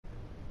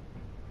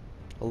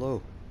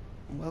Hello,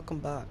 and welcome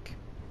back.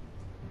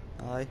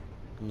 I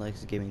am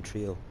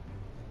LegacyGamingTrio,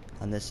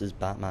 and this is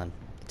Batman,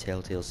 the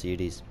Telltale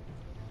series.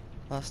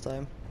 Last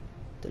time,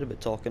 did a bit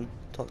talking,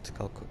 talked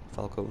to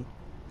Falcone,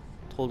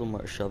 told him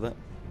where to shove it,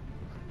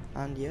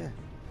 and yeah,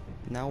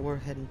 now we're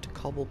heading to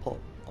Cobblepot,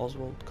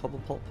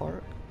 Cobblepot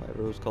Park,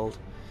 whatever it was called,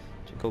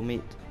 to go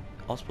meet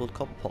Oswald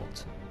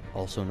Cobblepot,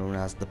 also known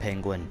as the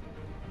Penguin.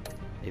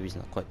 Maybe he's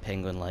not quite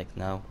penguin-like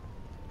now,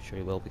 I'm sure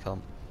he will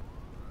become.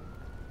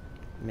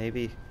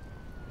 Maybe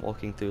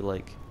walking through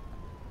like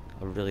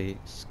a really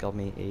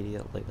scummy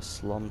area, like a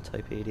slum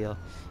type area,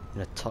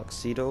 in a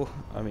tuxedo,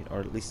 or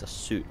at least a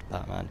suit,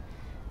 Batman,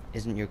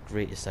 isn't your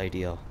greatest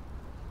idea.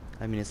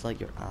 I mean, it's like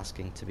you're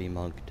asking to be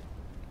mugged.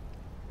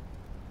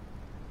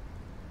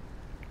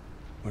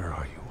 Where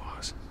are you,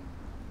 Oz?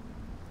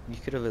 You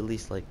could have at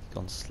least like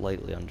gone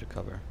slightly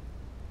undercover.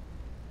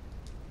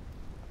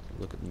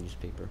 Look at the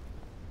newspaper.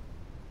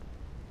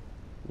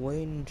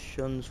 Wayne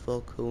shuns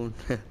Falcone.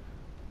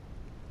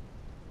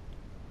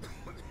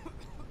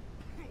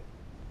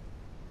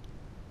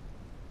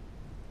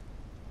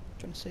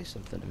 Trying to say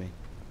something to me.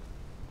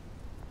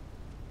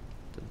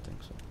 Didn't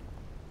think so.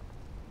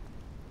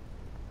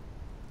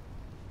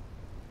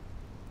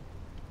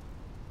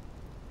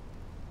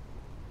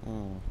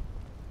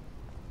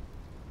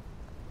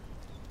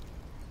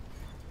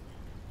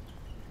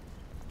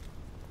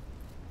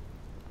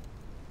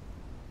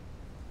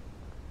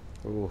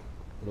 Oh,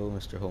 hello,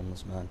 Mr.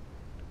 Homeless Man.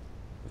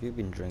 Have you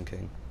been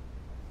drinking?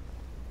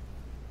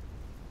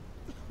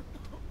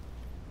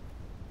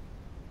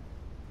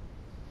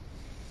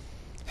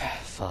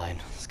 Fine,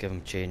 let's give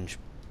him change.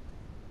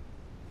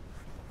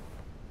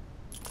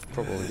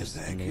 Probably just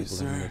enable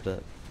him a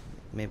bit.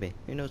 Maybe.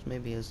 Who knows,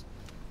 maybe his...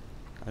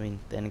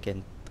 then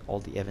again, all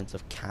the evidence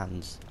of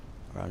cans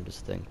around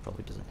his thing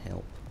probably doesn't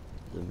help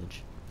his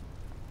image.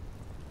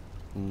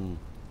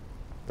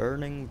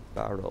 Burning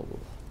barrel.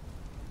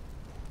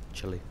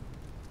 Chili.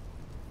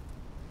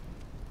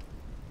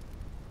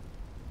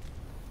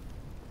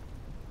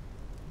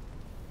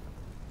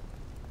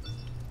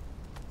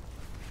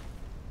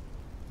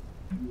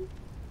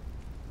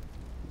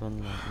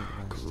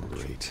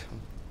 Great.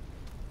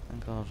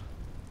 Thank God.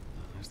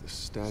 There's the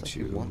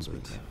statue,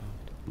 but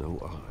no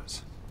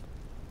Oz.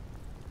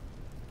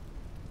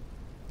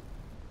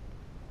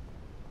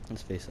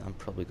 Let's face it, I'm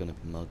probably gonna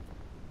be mugged.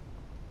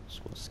 That's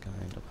what's gonna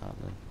end up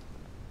happening.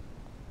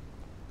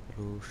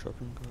 Hello,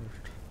 shopping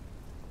cart.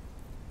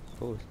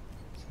 Oh, is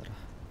that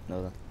a... No,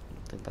 I don't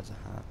think that's a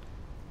hat.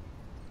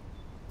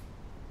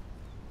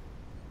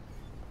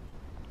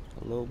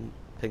 Hello,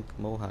 pink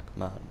mohawk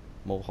man.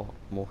 Mohawk?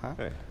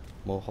 Hey.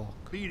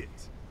 Mohawk. Beat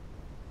it.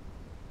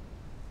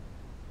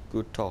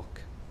 Good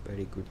talk.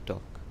 Very good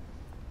talk.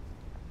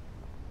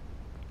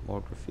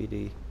 More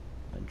graffiti.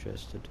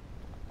 Interested.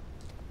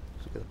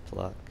 Let's look at the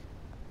plaque.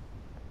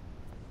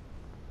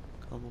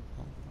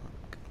 Cobblepot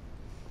Park.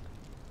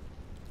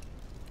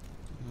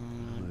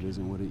 It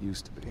isn't what it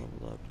used to be.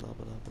 Blah blah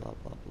blah blah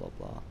blah blah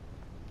blah.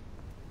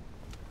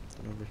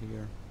 Then over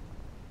here.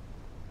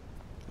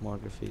 More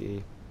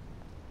graffiti.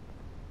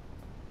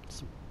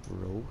 It's a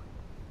bro.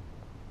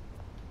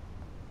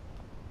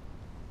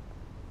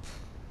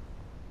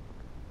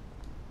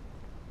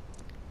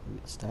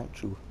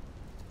 Statue.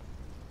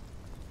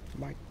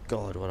 My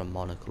God, what a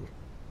monocle.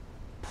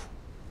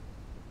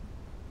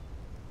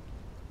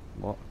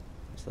 What?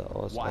 Is that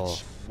Oz?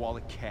 Watch,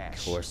 wallet cash.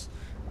 Of course.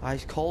 I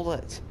called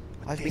it.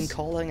 I've been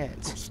calling it.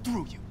 Goes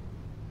through you.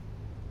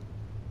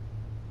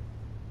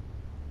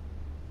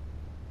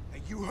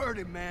 Hey, you heard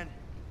him, man.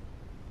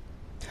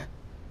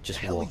 Just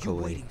Hell walk are you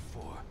away. waiting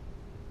for?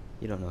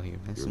 You don't know who you're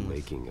You're messing with.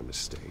 making a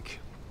mistake.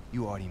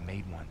 You already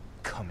made one.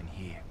 Come in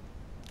here.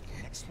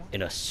 Next one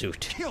In a suit.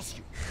 kills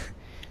you.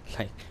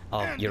 Like,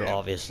 oh, you're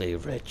obviously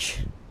rich.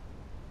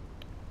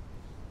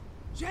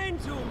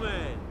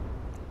 Gentlemen!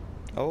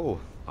 Oh,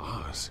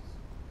 Oz?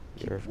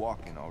 you're Keep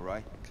walking, all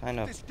right? kind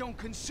of. This don't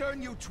concern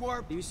you,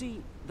 twerp. You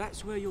see,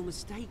 that's where you're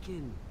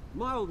mistaken.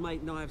 My old mate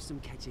and I have some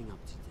catching up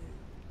to do.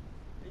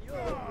 And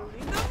you're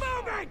ruining the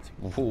moment!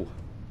 Whoa.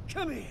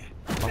 Come here!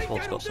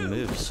 Oswald's got some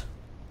moves.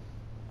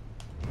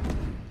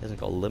 He hasn't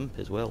got a limp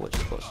as well, which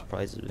is what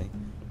surprises me.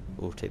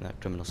 Oh, take that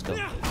criminal skull.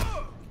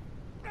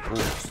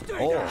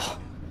 Oh.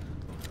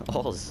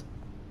 Oz.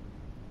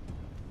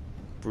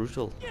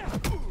 Brutal.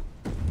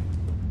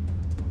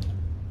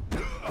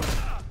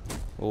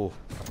 Oh.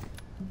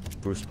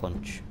 Bruce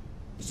punch.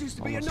 This used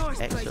to be a Almost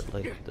nice place. exit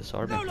like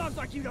disarming. No lives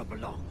like you don't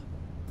belong.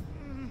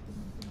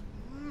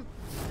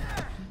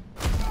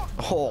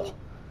 Oh.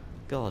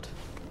 God.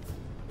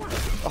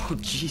 Oh,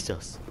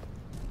 Jesus.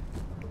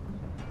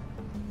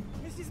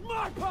 This is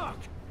my park!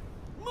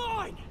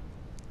 Mine!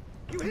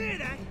 You hear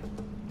that?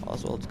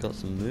 Oswald's got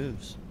some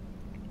moves.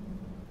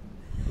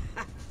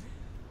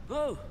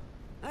 Oh,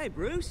 hey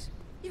Bruce.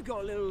 You've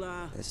got a little,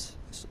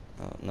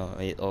 No,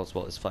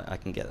 Oswald is fine. I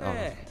can get. Oh,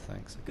 Yeah.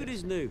 thanks. I good guess.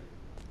 as new.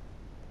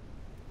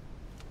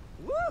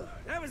 Woo!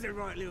 That was a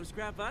right little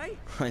scrap, eh?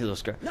 Right, little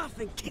scrap.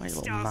 Nothing Right,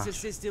 little kickstarts a mash.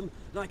 system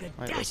like a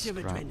Right, dash of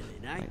little scrap.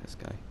 adrenaline, eh? Like this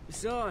guy.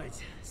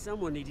 Besides,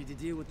 someone needed to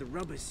deal with the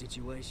rubber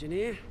situation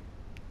here.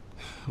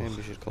 Maybe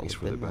we should call Thanks it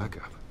for the Bin Man.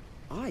 backup.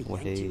 I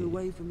Well, yanked hey. you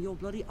away from your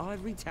bloody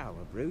ivory tower,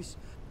 Bruce.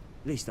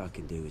 Least I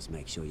can do is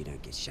make sure you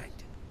don't get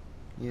shanked.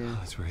 Yeah.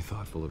 That's very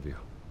thoughtful of you.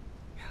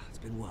 It's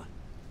been what?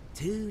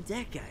 2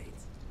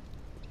 decades?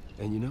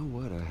 And you know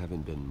what? I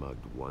haven't been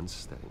mugged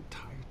once that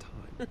entire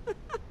time.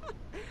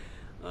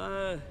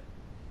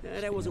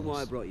 That wasn't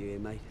why I brought you here,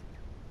 mate.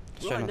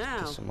 Try Right not to now,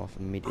 piss him off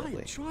I immediately.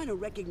 am trying to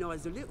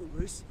recognize the little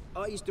Bruce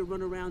I used to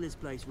run around this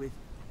place with.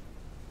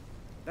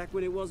 Back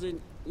when it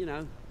wasn't, you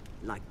know,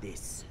 like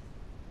this.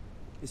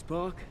 This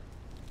park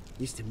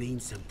used to mean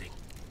something.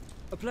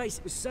 A place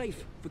that was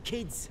safe for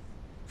kids,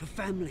 for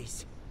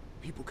families.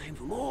 People came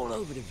from all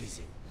over to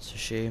visit. It's a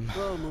shame.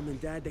 Oh, Mum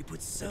and Dad, they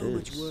put so It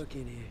much is. work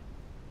in here.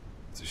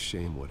 It's a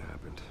shame what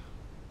happened.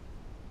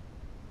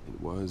 It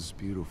was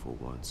beautiful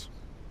once.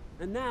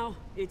 And now,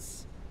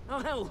 it's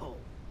a hellhole.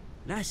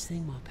 Last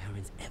thing my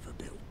parents ever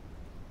built.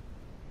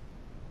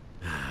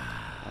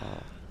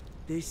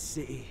 This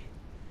city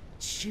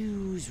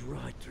chews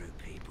right through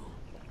people.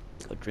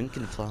 A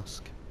drinking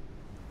flask.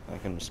 I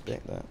can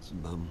respect that.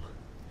 Mum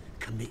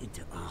committed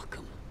to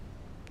Arkham.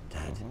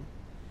 Dad Uh-huh.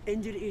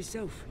 ended it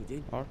himself, he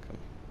did. Arkham.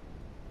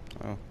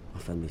 Oh, My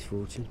family's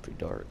fortune. pretty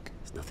dark.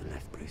 There's nothing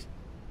left, Bruce.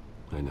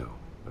 I know.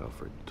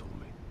 Alfred told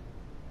me.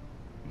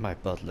 My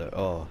butler,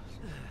 oh,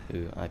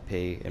 who I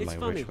pay in It's my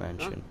funny, rich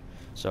mansion.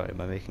 Sorry,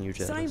 am I making you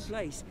Same jealous?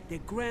 place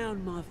that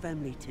ground my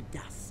family to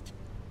dust.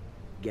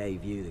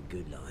 Gave you the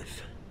good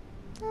life.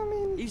 I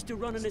mean, Used to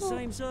run in the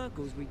same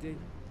circles we did.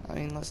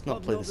 let's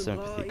not play the Hobnobbing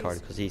sympathy parties, card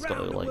because he's got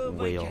it like round-the-world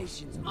way off,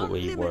 vacations, way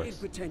unlimited worse.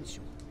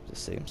 potential. The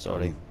same,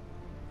 sorry.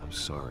 I'm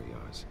sorry,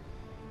 Oz.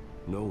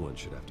 No one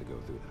should have to go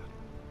through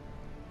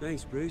that.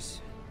 Thanks,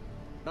 Bruce.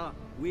 But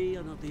we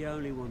are not the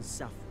only ones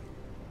suffering.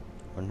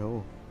 Or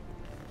no.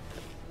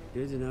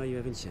 Good to know you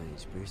haven't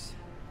changed, Bruce.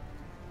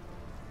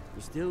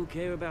 You still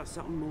care about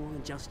something more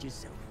than just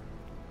yourself.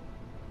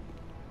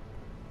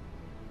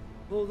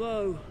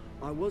 Although,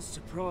 I was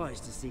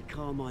surprised to see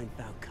Carmine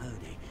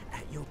Falcone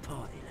at your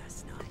party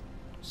last night.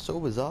 So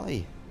was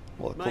I.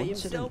 What a Made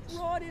himself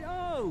coincidence. right at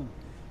home.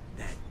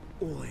 That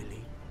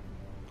oily.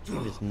 He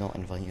was not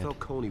invited.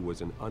 Falcone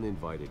was an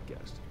uninvited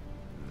guest.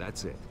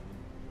 That's it.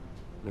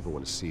 Never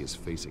want to see his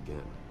face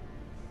again.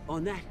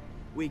 On that,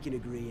 we can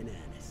agree in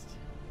earnest.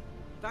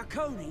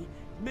 Falcone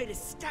made a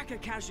stack of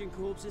cash and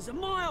corpses a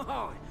mile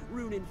high,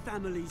 ruining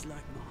families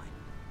like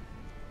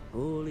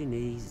mine. All he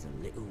needs is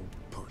a little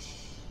push.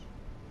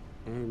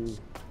 And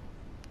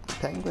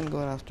Penguin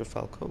going after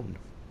Falcone.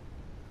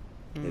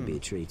 it'd be a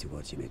treat to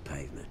watch him at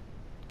pavement.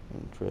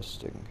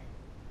 Interesting.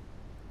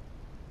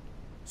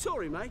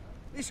 Sorry, mate.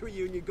 This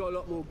reunion got a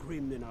lot more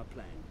grim than I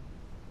planned.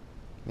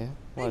 Yeah?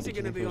 Why Things are did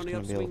you gonna think be it was on the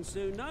gonna be upswing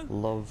soon, no?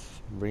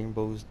 love,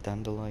 rainbows,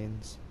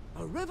 dandelions?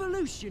 A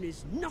revolution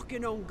is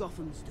knocking on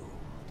Gotham's door.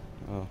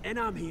 Oh. And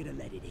I'm here to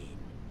let it in.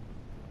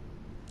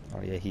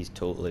 Oh yeah, he's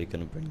totally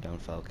gonna bring down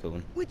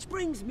Falcone. Which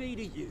brings me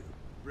to you,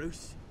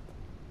 Bruce.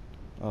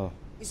 Oh.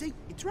 You see,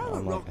 you throw a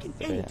I'm rock like in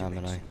a any threat, am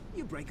I? direction,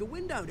 you break a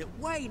window that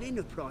Wayne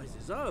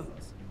Enterprises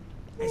owns.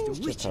 As It's to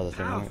just which how the is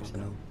thing powerful, works, you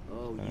know. though.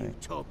 Oh, you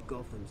Alright. top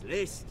Gotham's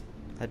list.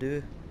 I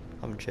do.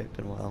 Haven't checked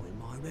in a while. When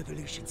my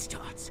revolution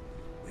starts,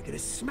 we're gonna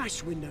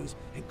smash windows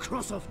and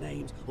cross off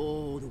names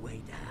all the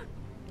way down.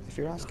 If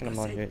you're asking Like him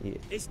I on said, your...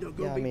 it's not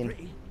gonna yeah, be I mean...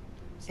 pretty. is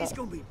It's that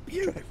gonna be trying to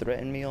beautiful.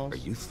 threaten me, Oz? Are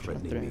you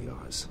Trying to threatening me,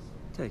 Oz?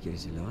 Take it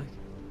as you like.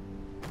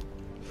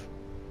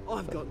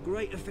 I've got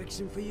great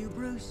affection for you,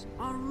 Bruce.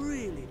 I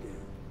really do.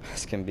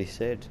 This can be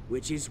said.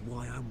 Which is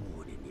why I'm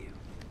warning you.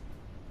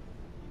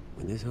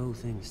 When this whole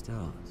thing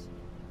starts,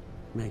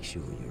 make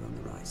sure you're on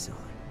the right side.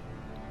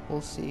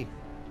 We'll see.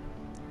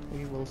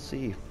 We will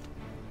see.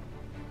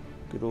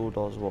 Good old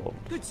Oswald.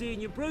 Good seeing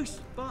you,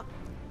 Bruce, but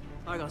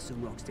I got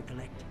some rocks to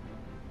collect.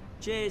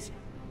 Cheers.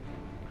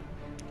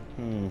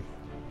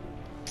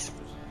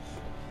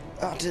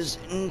 That is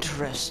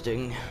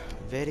interesting.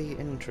 Very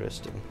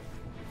interesting.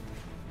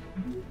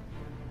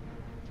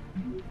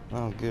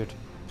 Oh, good.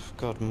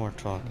 God, more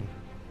talking.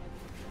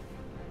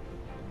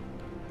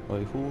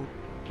 Hi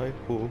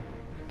ho,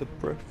 the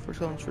breakfast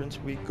conference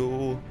we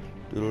go.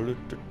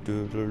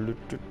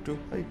 Do-do-do-do-do-do-do-do.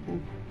 Hi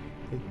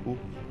ho,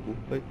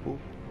 hi ho.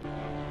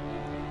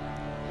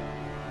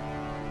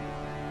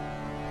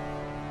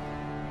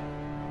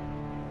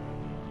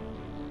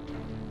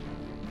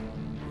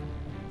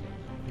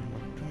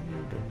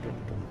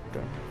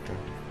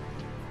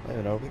 I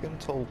don't know, are we going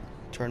to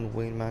turn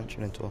Wayne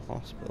Mansion into a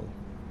hospital?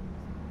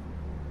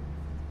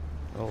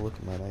 Oh, look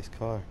at my nice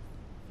car.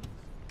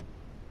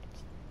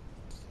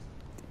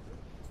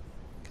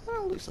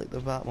 Kinda looks like the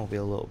Batmobile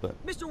a little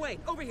bit. Mr. Wayne,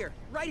 over here,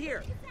 right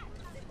here.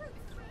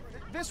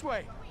 This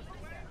way.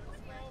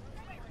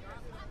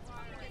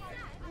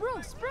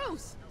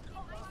 Bruce!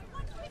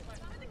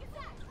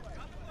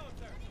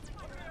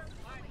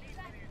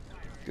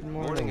 Good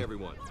morning. Morning,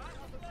 everyone.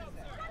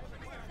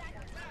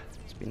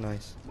 Let's be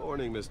nice.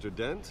 Morning, Mr.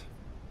 Dent.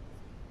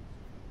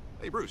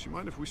 Hey, Bruce, you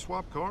mind if we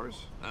swap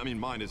cars? I mean,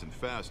 mine isn't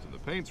fast and the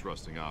paint's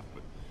rusting off,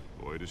 but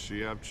boy, does she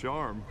have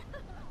charm.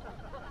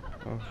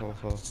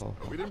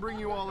 We didn't bring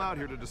you all out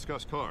here to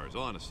discuss cars,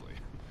 honestly.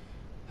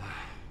 Now,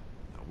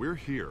 we're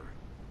here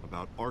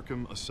about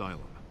Arkham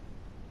Asylum.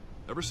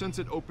 Ever since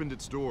it opened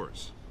its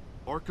doors,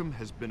 Arkham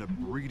has been a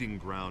breeding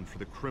ground for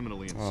the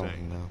criminally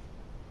insane. Oh, no.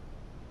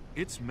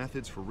 Its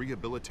methods for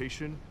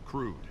rehabilitation,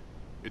 crude.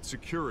 Its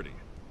security,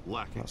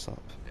 lacking. What's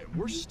up? And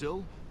worse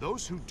still,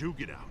 those who do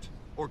get out,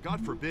 or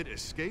God forbid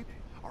escape,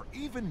 are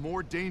even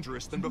more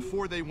dangerous than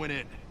before they went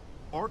in.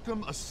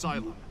 Arkham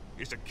Asylum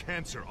is a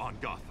cancer on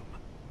Gotham.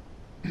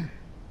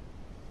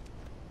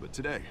 But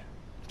today,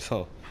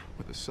 Oh,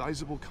 with a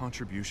sizable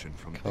contribution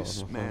from God, this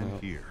what's man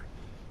that? here,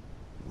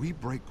 we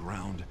break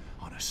ground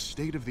on a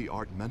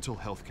state-of-the-art mental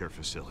health care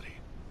facility.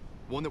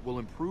 One that will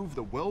improve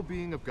the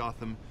well-being of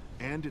Gotham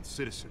and its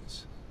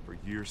citizens for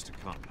years to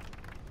come.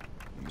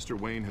 And Mr.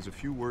 Wayne has a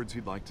few words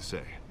he'd like to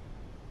say.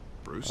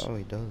 Bruce? oh,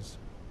 he does.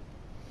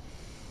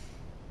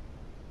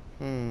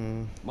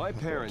 My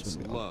That parents works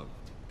with me. loved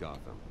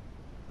Gotham.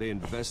 They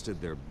invested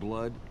their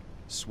blood,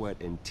 sweat,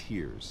 and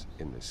tears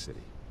in this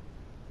city.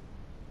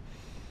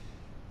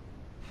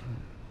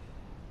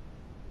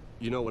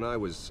 You know, when I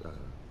was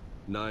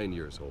 9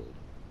 years old,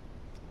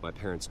 my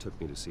parents took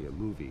me to see a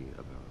movie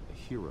about a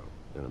hero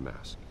in a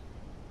mask.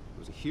 It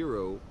was a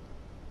hero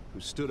who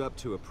stood up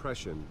to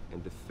oppression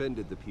and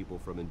defended the people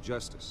from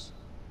injustice,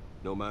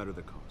 no matter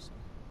the cost.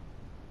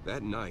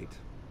 That night,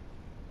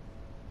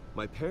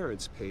 my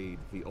parents paid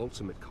the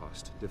ultimate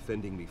cost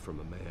defending me from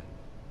a man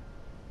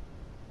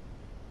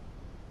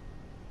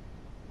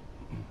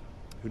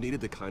who needed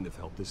the kind of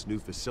help this new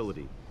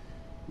facility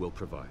will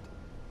provide.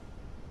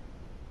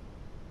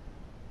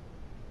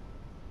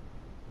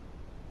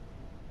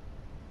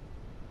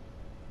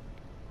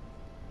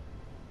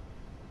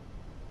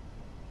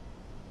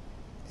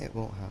 It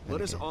won't happen.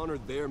 Let us again. honor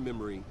their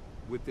memory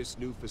with this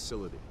new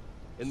facility,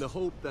 in the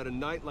hope that a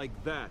night like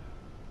that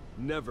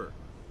never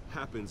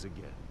happens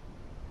again.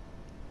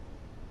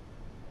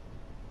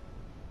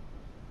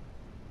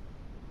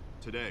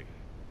 Today,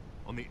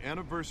 on the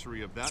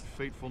anniversary of that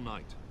fateful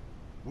night,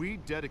 we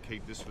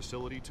dedicate this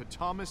facility to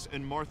Thomas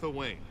and Martha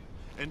Wayne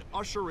and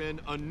usher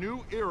in a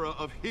new era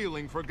of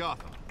healing for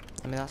Gotham.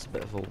 I mean, that's a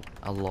bit of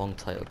a long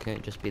title. Can't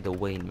it just be the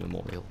Wayne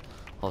Memorial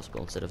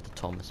Hospital instead of the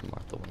Thomas and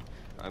Martha Wayne?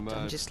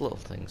 I'm Just little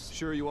things.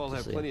 sure you all to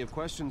have say. plenty of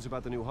questions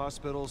about the new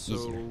hospital, so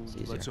It's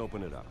easier. let's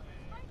open it up.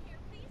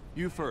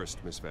 You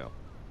first, Miss Vale.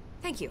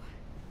 Thank you.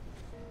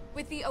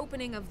 With the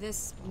opening of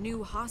this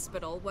new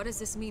hospital, what does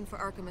this mean for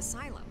Arkham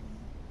Asylum?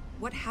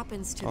 What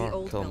happens to the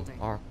old building?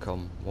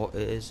 Arkham. What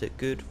is it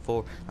good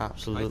for? I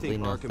Absolutely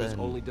think nothing. Arkham has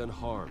only done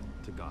harm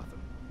to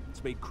Gotham.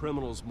 It's made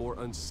criminals more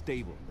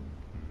unstable,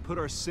 put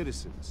our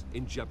citizens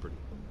in jeopardy.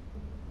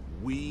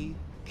 We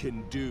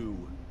can do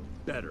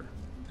better.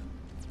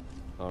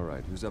 All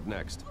right, who's up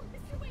next?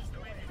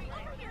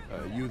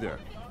 You there.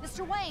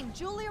 Mr. Wayne,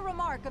 Julia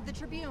Remark of the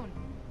Tribune.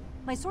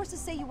 My sources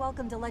say you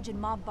welcomed alleged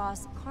mob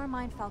boss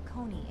Carmine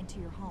Falcone into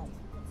your home.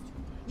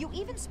 You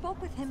even spoke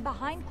with him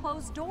behind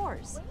closed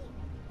doors.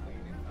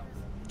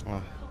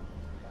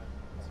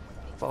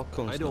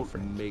 Falcone's I no don't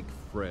friend. make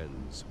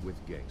friends with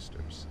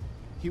gangsters.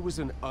 He was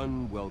an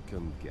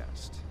unwelcome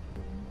guest.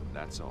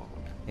 That's all.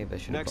 Maybe I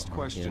should have Next got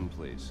question, Mark,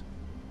 please.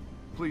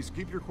 Please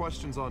keep your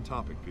questions on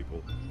topic,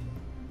 people.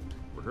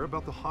 We're here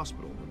about the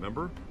hospital,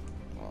 remember?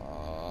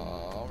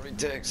 Read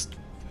text.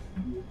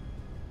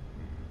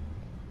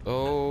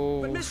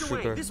 Oh, But Mr.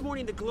 sugar. Wayne, this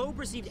morning the Globe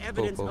received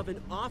evidence Popo. of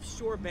an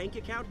offshore bank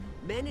account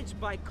managed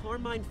by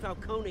Carmine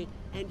Falcone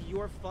and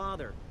your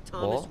father,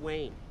 Thomas What?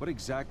 Wayne. What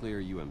exactly are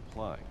you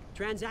implying?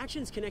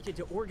 Transactions connected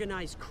to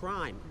organized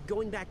crime,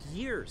 going back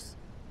years,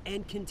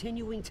 and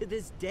continuing to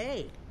this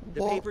day.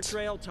 The What? paper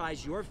trail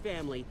ties your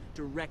family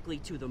directly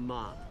to the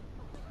mob.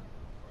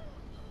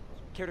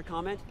 Care to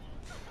comment?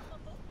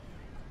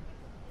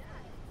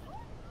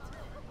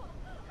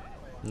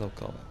 No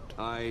comment.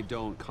 I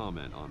don't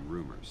comment on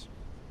rumors.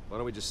 Why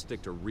don't we just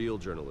stick to real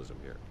journalism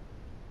here?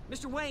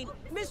 Mr. Wayne,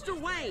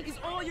 is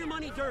all your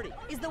money dirty?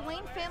 Is the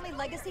Wayne family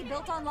legacy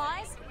built on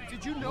lies?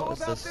 Did you know What is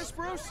about this? this,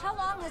 Bruce? How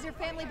long has your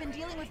family been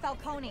dealing with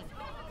Falcone?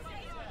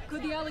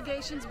 Could the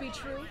allegations be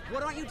true?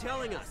 What aren't you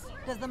telling us?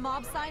 Does the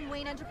mob sign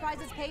Wayne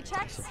Enterprises That's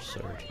paychecks?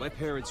 absurd. My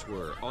parents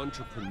were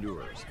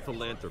entrepreneurs,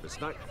 philanthropists,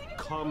 not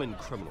common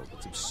criminals.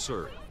 It's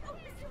absurd.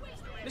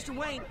 Mr.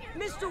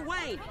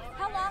 Wayne!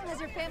 How long has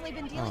your family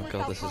been dealing Oh with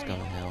god, this is Falcone?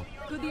 gonna hell.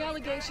 Could the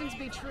allegations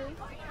be true?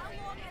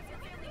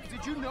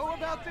 Did you know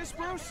about this,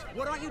 Bruce?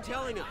 What aren't you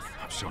telling us?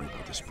 I'm sorry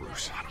about this,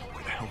 Bruce. I don't know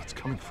where the hell it's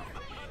coming from.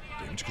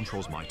 Damage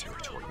control's my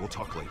territory. We'll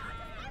talk later.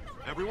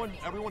 Everyone,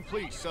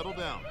 please, settle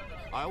down.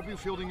 I'll be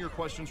fielding your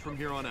questions from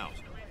here on out.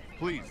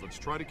 Please, let's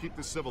try to keep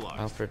this civilized.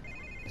 Alfred,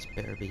 this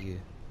better be you.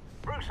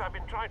 Bruce, I've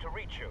been trying to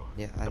reach you.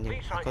 Yeah, I the knew.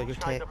 police I are got your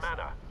inside the text.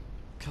 manor.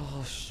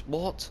 Gosh,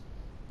 what?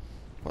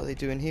 What are they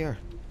doing here?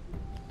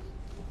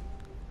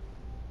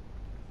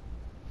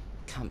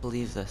 Can't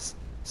believe this.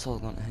 It's all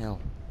gone to hell.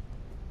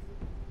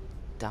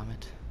 Damn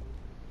it.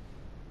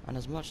 And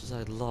as much as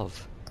I'd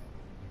love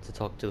to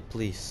talk to the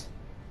police,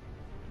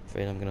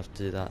 afraid I'm gonna have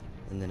to do that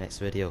in the next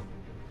video.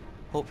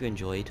 Hope you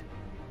enjoyed.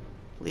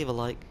 Leave a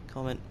like,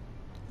 comment,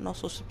 and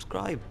also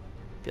subscribe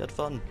if you had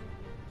fun,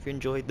 if you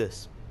enjoyed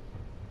this.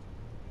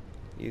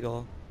 You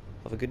all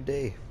have a good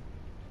day.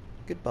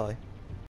 Goodbye.